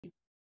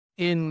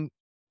In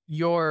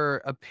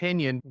your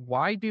opinion,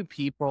 why do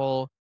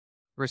people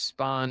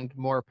respond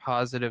more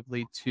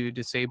positively to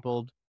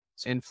disabled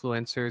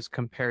influencers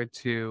compared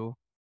to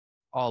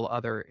all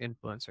other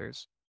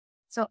influencers?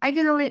 So I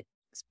can only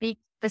speak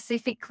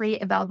specifically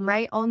about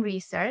my own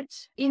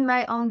research. In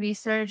my own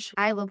research,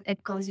 I looked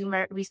at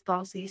consumer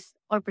responses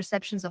or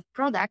perceptions of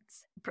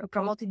products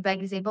promoted by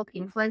disabled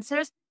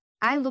influencers.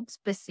 I looked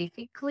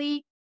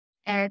specifically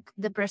at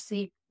the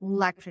perceived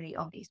luxury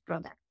of these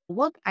products.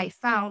 What I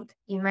found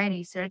in my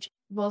research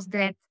was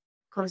that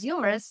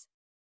consumers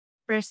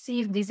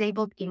perceive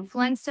disabled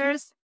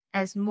influencers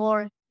as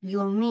more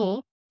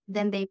unique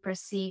than they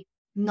perceive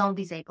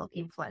non-disabled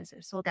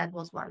influencers. So that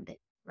was one bit,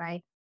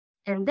 right?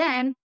 And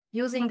then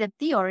using the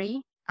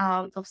theory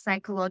of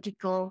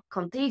psychological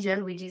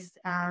contagion, which is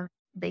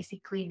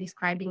basically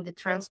describing the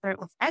transfer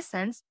of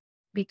essence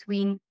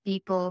between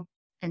people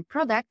and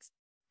products,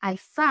 I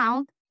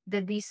found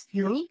that this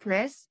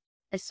uniqueness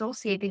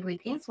associated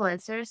with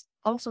influencers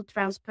also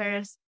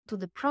transfers to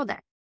the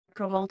product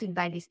promoted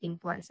by these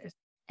influencers.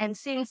 And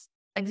since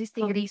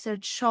existing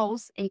research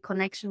shows a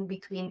connection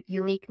between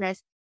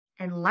uniqueness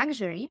and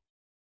luxury,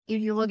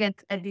 if you look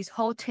at this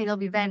whole chain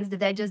of events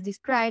that I just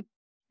described,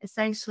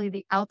 essentially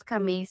the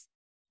outcome is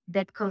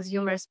that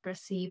consumers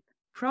perceive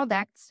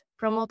products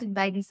promoted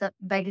by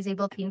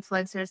disabled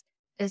influencers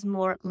as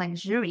more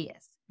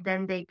luxurious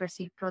than they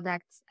perceive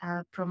products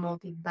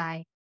promoted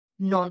by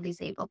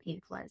non-disabled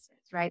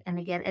influencers, right? And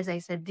again, as I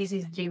said, this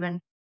is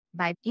driven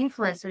by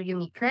influencer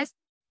uniqueness.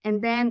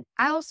 And then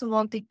I also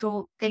wanted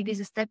to take this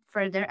a step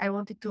further. I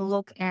wanted to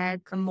look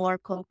at a more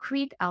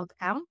concrete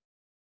outcome.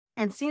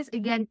 And since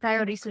again,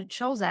 prior research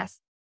shows us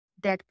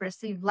that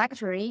perceived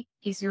luxury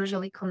is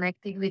usually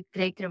connected with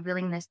greater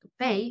willingness to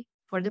pay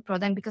for the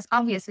product, because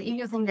obviously, if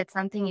you think that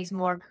something is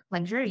more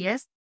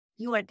luxurious,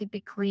 you are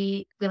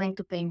typically willing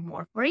to pay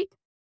more for it.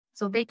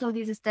 So taking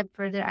this a step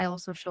further, I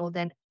also show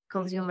that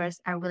consumers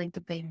are willing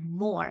to pay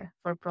more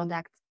for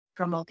products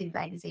promoted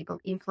by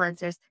disabled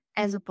influencers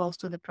as opposed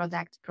to the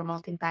products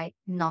promoted by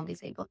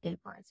non-disabled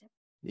influencers.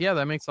 Yeah,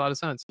 that makes a lot of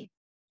sense.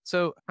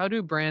 So, how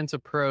do brands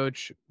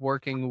approach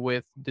working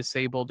with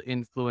disabled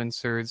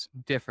influencers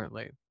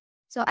differently?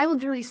 So I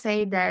would really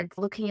say that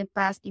looking at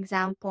past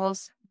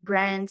examples,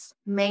 brands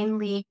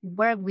mainly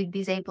work with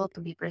disabled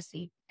to be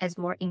perceived as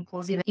more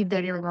inclusive if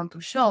they really want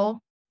to show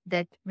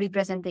that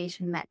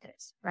representation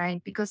matters, right?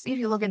 Because if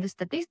you look at the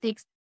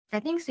statistics, I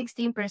think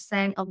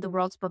 16% of the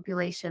world's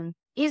population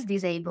is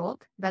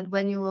disabled. But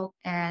when you look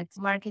at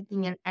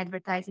marketing and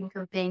advertising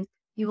campaigns,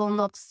 you will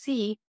not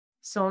see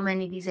so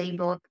many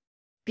disabled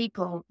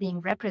people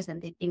being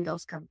represented in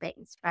those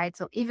campaigns, right?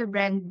 So if a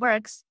brand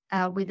works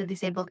with a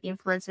disabled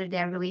influencer,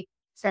 they're really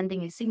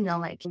sending a signal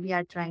like we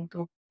are trying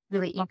to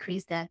really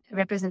increase the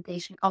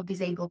representation of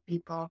disabled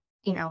people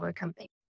in our campaign.